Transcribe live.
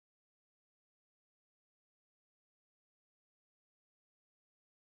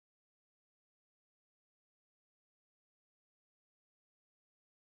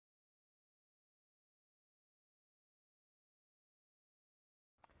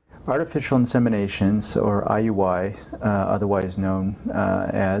Artificial inseminations, or IUI, otherwise known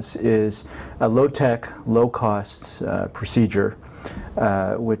as, is a low-tech, low-cost procedure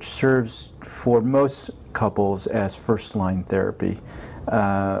which serves for most couples as first-line therapy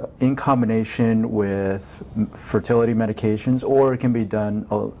in combination with fertility medications, or it can be done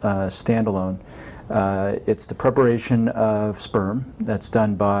standalone. It's the preparation of sperm that's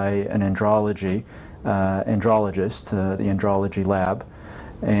done by an andrologist, the andrology lab.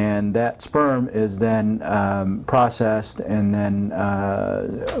 And that sperm is then processed, and then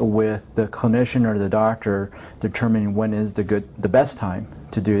with the clinician or the doctor determining when is the best time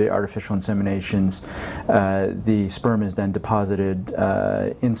to do the artificial inseminations, the sperm is then deposited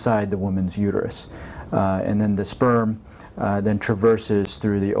inside the woman's uterus. And then the sperm then traverses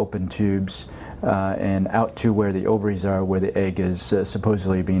through the open tubes and out to where the ovaries are, where the egg is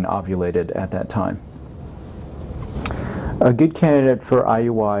supposedly being ovulated at that time. A good candidate for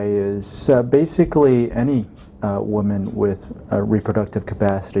IUI is basically any woman with reproductive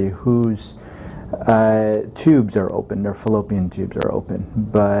capacity whose tubes are open, their fallopian tubes are open.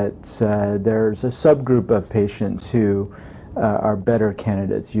 But there's a subgroup of patients who are better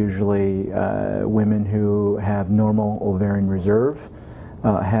candidates, usually women who have normal ovarian reserve,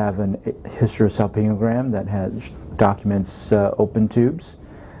 have a hysterosalpingogram that documents open tubes,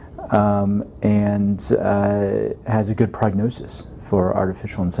 and has a good prognosis for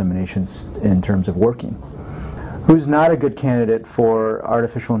artificial inseminations in terms of working. Who's not a good candidate for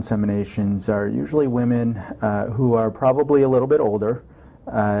artificial inseminations are usually women who are probably a little bit older.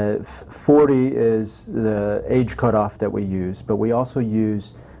 40 is the age cutoff that we use, but we also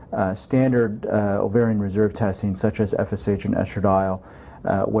use standard ovarian reserve testing such as FSH and estradiol,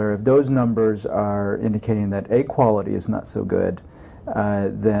 where if those numbers are indicating that egg quality is not so good,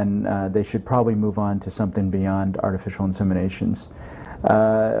 then they should probably move on to something beyond artificial inseminations.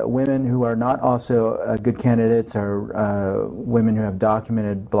 Women who are not also good candidates are women who have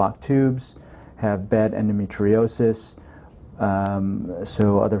documented blocked tubes, have bad endometriosis,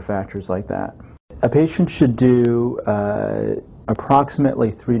 so other factors like that. A patient should do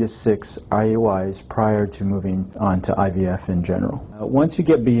approximately 3 to 6 IUIs prior to moving on to IVF in general. Once you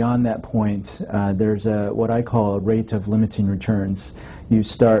get beyond that point, there's what I call a rate of limiting returns. You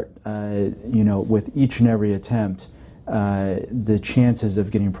start, with each and every attempt, the chances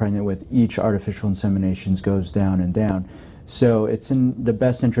of getting pregnant with each artificial inseminations goes down and down. So it's in the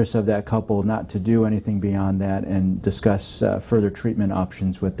best interest of that couple not to do anything beyond that and discuss further treatment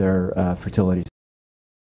options with their fertility